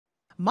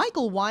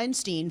Michael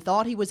Weinstein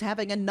thought he was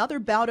having another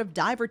bout of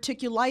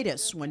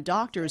diverticulitis when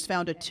doctors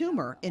found a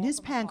tumor in his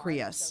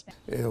pancreas.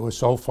 It was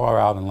so far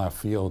out in left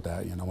field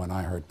that, when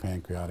I heard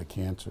pancreatic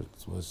cancer,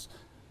 it was,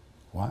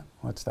 what?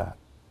 What's that?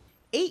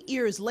 8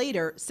 years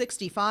later,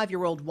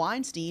 65-year-old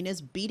Weinstein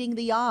is beating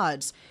the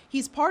odds.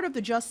 He's part of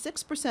the just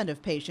 6%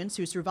 of patients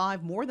who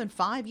survive more than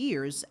 5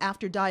 years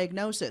after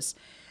diagnosis.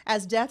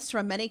 As deaths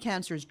from many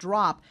cancers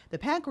drop, the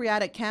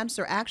Pancreatic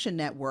Cancer Action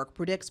Network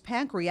predicts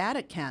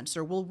pancreatic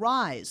cancer will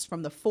rise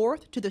from the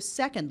 4th to the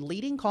 2nd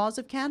leading cause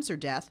of cancer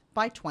death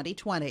by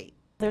 2020.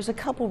 There's a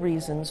couple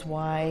reasons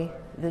why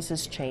this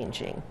is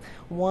changing.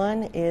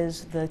 One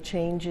is the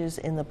changes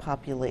in the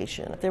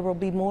population. There will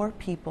be more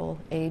people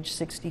age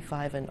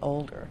 65 and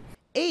older.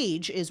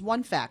 Age is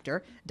one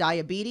factor.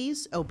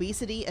 Diabetes,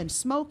 obesity, and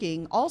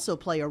smoking also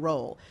play a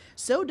role.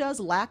 So does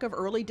lack of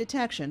early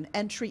detection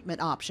and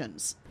treatment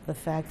options. The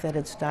fact that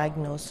it's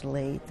diagnosed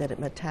late, that it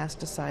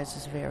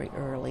metastasizes very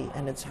early,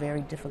 and it's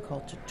very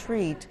difficult to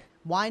treat.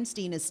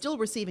 Weinstein is still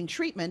receiving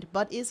treatment,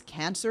 but is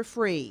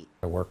cancer-free.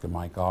 I work in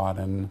my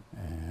garden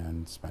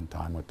and spend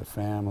time with the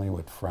family,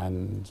 with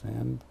friends,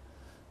 and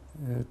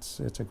it's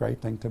a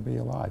great thing to be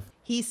alive.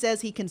 He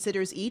says he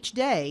considers each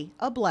day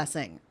a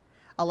blessing.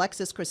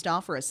 Alexis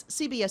Christoforous,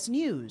 CBS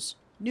News,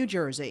 New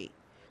Jersey.